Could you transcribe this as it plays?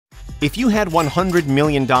If you had $100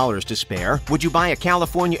 million to spare, would you buy a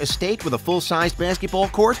California estate with a full-sized basketball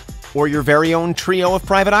court? Or your very own trio of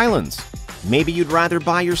private islands? Maybe you'd rather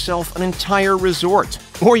buy yourself an entire resort.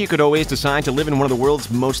 Or you could always decide to live in one of the world's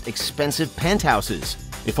most expensive penthouses.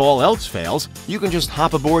 If all else fails, you can just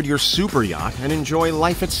hop aboard your super yacht and enjoy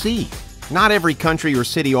life at sea. Not every country or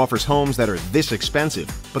city offers homes that are this expensive,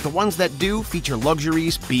 but the ones that do feature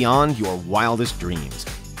luxuries beyond your wildest dreams.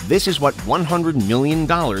 This is what $100 million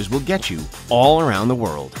will get you all around the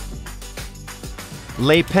world.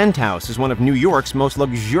 Le Penthouse is one of New York's most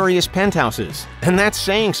luxurious penthouses. And that's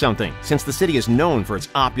saying something, since the city is known for its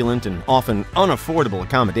opulent and often unaffordable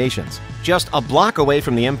accommodations. Just a block away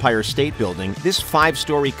from the Empire State Building, this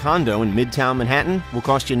 5-story condo in Midtown Manhattan will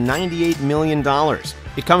cost you $98 million.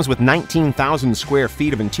 It comes with 19,000 square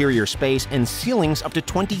feet of interior space and ceilings up to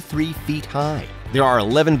 23 feet high. There are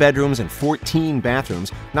 11 bedrooms and 14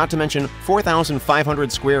 bathrooms, not to mention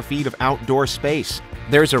 4,500 square feet of outdoor space.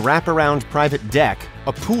 There's a wraparound private deck,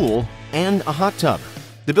 a pool, and a hot tub.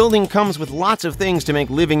 The building comes with lots of things to make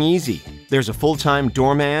living easy. There's a full-time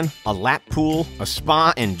doorman, a lap pool, a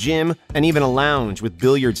spa and gym, and even a lounge with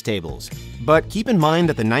billiards tables. But keep in mind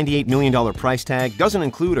that the $98 million price tag doesn't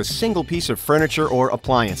include a single piece of furniture or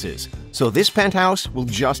appliances, so this penthouse will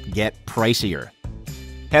just get pricier.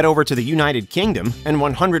 Head over to the United Kingdom, and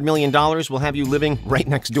 $100 million will have you living right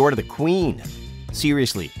next door to the Queen.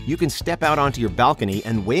 Seriously, you can step out onto your balcony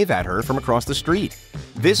and wave at her from across the street.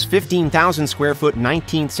 This 15,000 square foot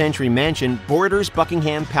 19th century mansion borders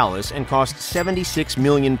Buckingham Palace and costs £76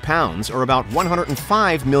 million, or about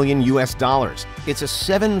 $105 million US. It's a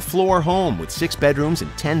 7-floor home with 6 bedrooms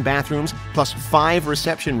and 10 bathrooms, plus 5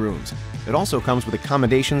 reception rooms. It also comes with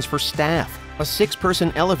accommodations for staff. A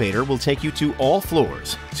 6-person elevator will take you to all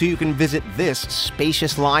floors, so you can visit this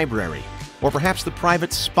spacious library. Or perhaps the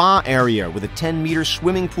private spa area with a 10-meter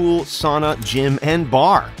swimming pool, sauna, gym, and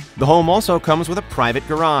bar. The home also comes with a private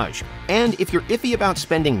garage. And if you're iffy about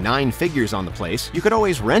spending 9 figures on the place, you could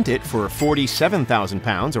always rent it for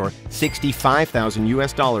 £47,000 or $65,000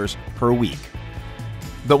 US per week.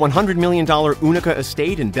 The $100 million Unica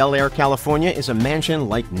estate in Bel Air, California is a mansion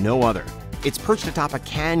like no other. It's perched atop a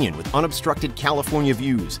canyon with unobstructed California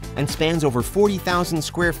views and spans over 40,000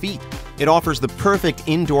 square feet. It offers the perfect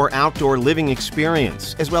indoor-outdoor living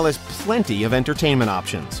experience, as well as plenty of entertainment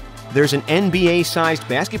options. There's an NBA-sized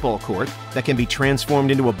basketball court that can be transformed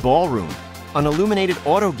into a ballroom, an illuminated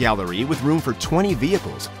auto gallery with room for 20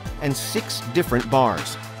 vehicles, and 6 different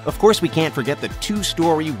bars. Of course, we can't forget the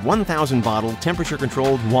 2-story, 1,000-bottle,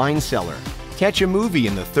 temperature-controlled wine cellar. Catch a movie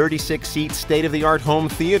in the 36-seat state-of-the-art home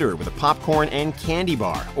theater with a popcorn and candy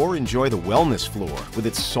bar, or enjoy the wellness floor with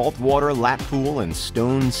its saltwater lap pool and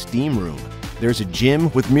stone steam room. There's a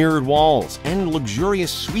gym with mirrored walls and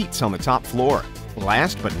luxurious suites on the top floor.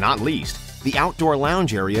 Last but not least, the outdoor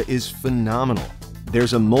lounge area is phenomenal.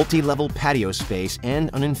 There's a multi-level patio space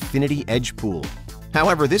and an infinity edge pool.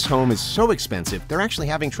 However, this home is so expensive, they're actually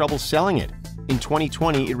having trouble selling it. In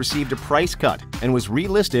 2020, it received a price cut and was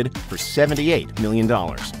relisted for $78 million.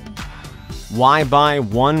 Why buy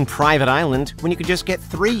one private island when you could just get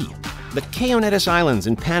 3? The Cayonetas Islands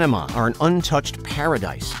in Panama are an untouched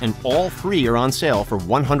paradise, and all 3 are on sale for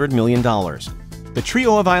 $100 million. The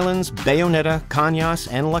trio of islands, Bayonetta, Cañas,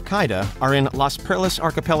 and La Caida, are in Las Perlas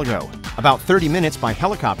Archipelago, about 30 minutes by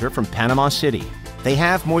helicopter from Panama City. They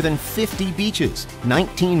have more than 50 beaches,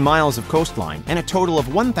 19 miles of coastline, and a total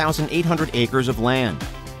of 1,800 acres of land.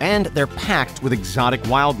 And they're packed with exotic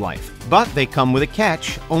wildlife. But they come with a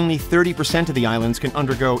catch. Only 30% of the islands can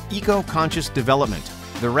undergo eco-conscious development.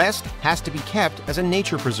 The rest has to be kept as a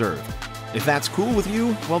nature preserve. If that's cool with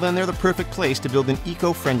you, well then they're the perfect place to build an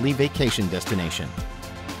eco-friendly vacation destination.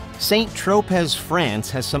 Saint-Tropez,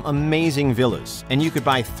 France has some amazing villas, and you could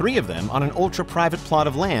buy 3 of them on an ultra-private plot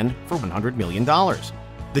of land for $100 million.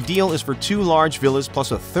 The deal is for 2 large villas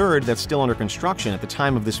plus a third that's still under construction at the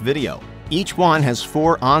time of this video. Each one has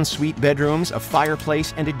 4 ensuite bedrooms, a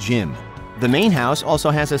fireplace, and a gym. The main house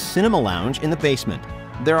also has a cinema lounge in the basement.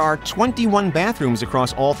 There are 21 bathrooms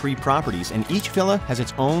across all 3 properties, and each villa has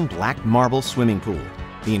its own black marble swimming pool.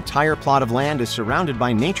 The entire plot of land is surrounded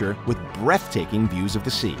by nature with breathtaking views of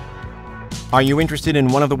the sea. Are you interested in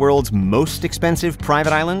one of the world's most expensive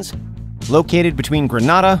private islands? Located between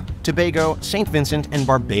Grenada, Tobago, St. Vincent, and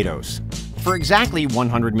Barbados. For exactly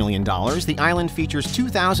 $100 million, the island features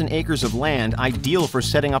 2,000 acres of land ideal for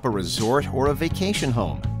setting up a resort or a vacation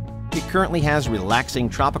home. It currently has relaxing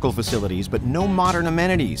tropical facilities but no modern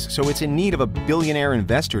amenities, so it's in need of a billionaire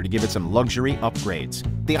investor to give it some luxury upgrades.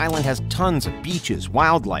 The island has tons of beaches,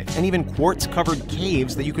 wildlife, and even quartz-covered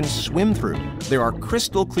caves that you can swim through. There are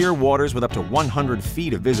crystal clear waters with up to 100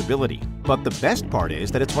 feet of visibility. But the best part is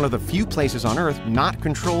that it's one of the few places on Earth not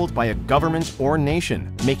controlled by a government or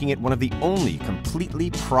nation, making it one of the only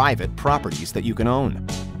completely private properties that you can own.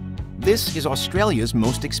 This is Australia's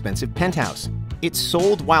most expensive penthouse. It's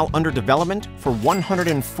sold while under development for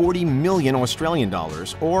 140 million Australian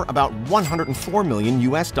dollars, or about 104 million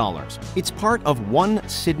US dollars. It's part of One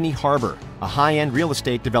Sydney Harbour, a high-end real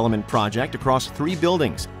estate development project across 3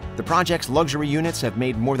 buildings. The project's luxury units have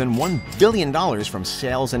made more than $1 billion from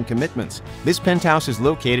sales and commitments. This penthouse is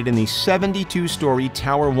located in the 72-story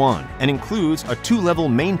Tower 1 and includes a 2-level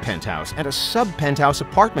main penthouse and a sub-penthouse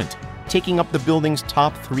apartment, taking up the building's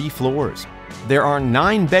top 3 floors. There are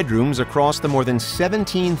 9 bedrooms across the more than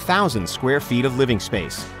 17,000 square feet of living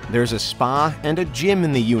space. There's a spa and a gym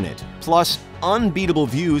in the unit, plus unbeatable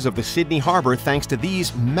views of the Sydney Harbour thanks to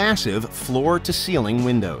these massive floor-to-ceiling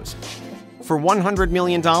windows. For $100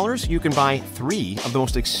 million, you can buy 3 of the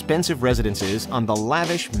most expensive residences on the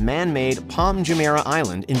lavish, man-made Palm Jumeirah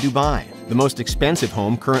island in Dubai. The most expensive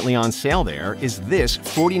home currently on sale there is this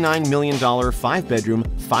 $49 million 5-bedroom,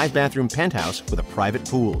 5-bathroom penthouse with a private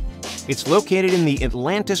pool. It's located in the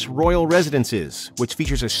Atlantis Royal Residences, which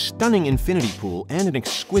features a stunning infinity pool and an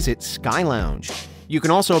exquisite sky lounge. You can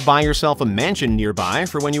also buy yourself a mansion nearby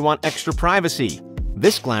for when you want extra privacy.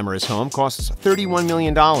 This glamorous home costs $31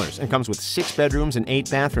 million and comes with 6 bedrooms and 8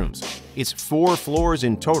 bathrooms. It's 4 floors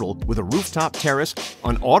in total with a rooftop terrace,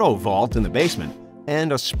 an auto vault in the basement,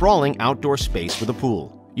 and a sprawling outdoor space with a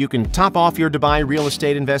pool. You can top off your Dubai real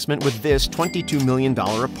estate investment with this $22 million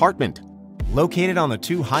apartment. Located on the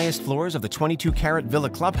 2 highest floors of the 22-carat Villa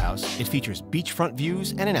Clubhouse, it features beachfront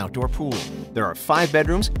views and an outdoor pool. There are 5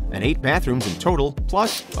 bedrooms and 8 bathrooms in total,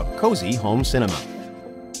 plus a cozy home cinema.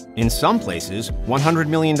 In some places, $100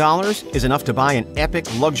 million is enough to buy an epic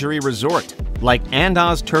luxury resort, like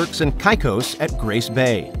Andaz Turks and Caicos at Grace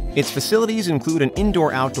Bay. Its facilities include an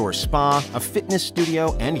indoor-outdoor spa, a fitness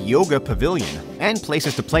studio and yoga pavilion, and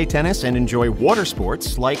places to play tennis and enjoy water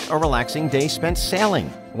sports like a relaxing day spent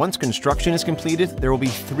sailing. Once construction is completed, there will be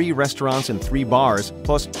 3 restaurants and 3 bars,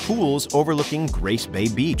 plus pools overlooking Grace Bay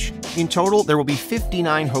Beach. In total, there will be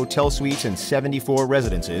 59 hotel suites and 74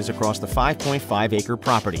 residences across the 5.5-acre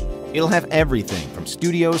property. It'll have everything from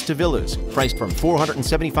studios to villas, priced from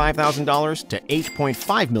 $475,000 to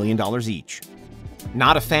 $8.5 million each.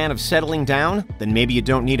 Not a fan of settling down? Then maybe you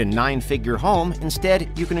don't need a 9-figure home.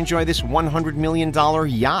 Instead, you can enjoy this $100 million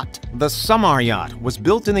yacht. The Summer Yacht was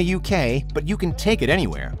built in the UK, but you can take it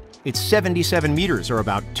anywhere. It's 77 meters, or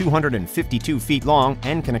about 252 feet long,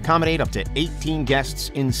 and can accommodate up to 18 guests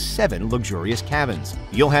in 7 luxurious cabins.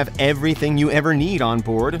 You'll have everything you ever need on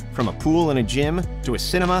board, from a pool and a gym to a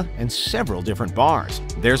cinema and several different bars.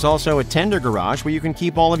 There's also a tender garage where you can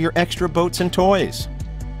keep all of your extra boats and toys.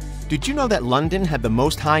 Did you know that London had the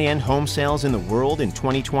most high-end home sales in the world in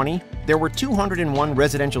 2020? There were 201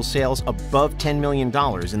 residential sales above $10 million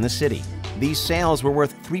in the city. These sales were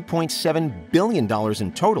worth $3.7 billion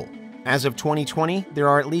in total. As of 2020, there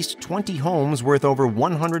are at least 20 homes worth over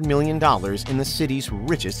 $100 million in the city's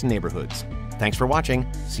richest neighborhoods. Thanks for watching.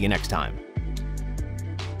 See you next time.